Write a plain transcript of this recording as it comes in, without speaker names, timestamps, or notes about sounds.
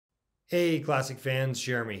Hey, Classic fans,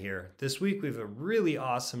 Jeremy here. This week we have a really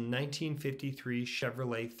awesome 1953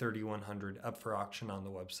 Chevrolet 3100 up for auction on the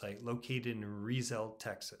website, located in Riesel,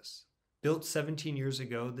 Texas. Built 17 years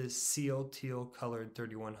ago, this seal teal colored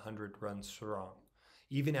 3100 runs strong.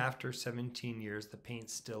 Even after 17 years, the paint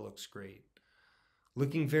still looks great.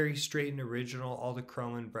 Looking very straight and original, all the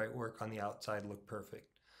chrome and bright work on the outside look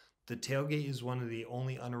perfect. The tailgate is one of the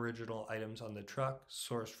only unoriginal items on the truck,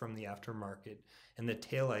 sourced from the aftermarket, and the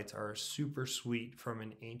taillights are super sweet from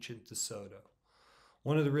an ancient DeSoto.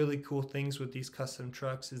 One of the really cool things with these custom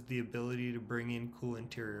trucks is the ability to bring in cool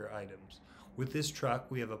interior items. With this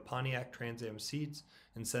truck, we have a Pontiac Trans Am seats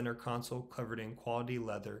and center console covered in quality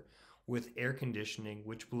leather with air conditioning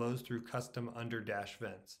which blows through custom under dash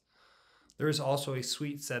vents. There is also a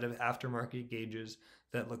sweet set of aftermarket gauges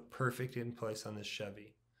that look perfect in place on this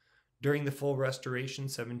Chevy. During the full restoration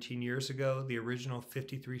 17 years ago, the original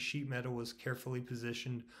 53 sheet metal was carefully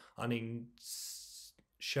positioned on a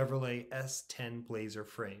Chevrolet S10 Blazer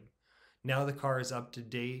frame. Now the car is up to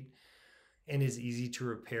date and is easy to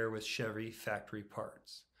repair with Chevy factory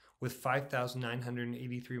parts. With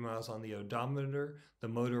 5,983 miles on the odometer, the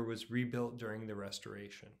motor was rebuilt during the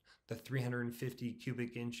restoration. The 350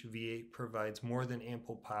 cubic inch V8 provides more than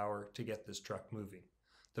ample power to get this truck moving.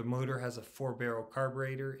 The motor has a 4-barrel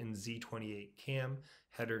carburetor and Z28 cam,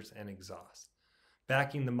 headers, and exhaust.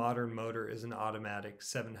 Backing the modern motor is an automatic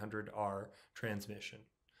 700R transmission.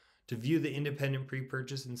 To view the independent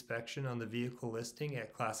pre-purchase inspection on the vehicle listing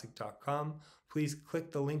at Clasiq.com, please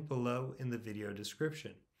click the link below in the video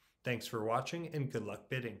description. Thanks for watching and good luck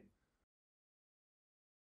bidding.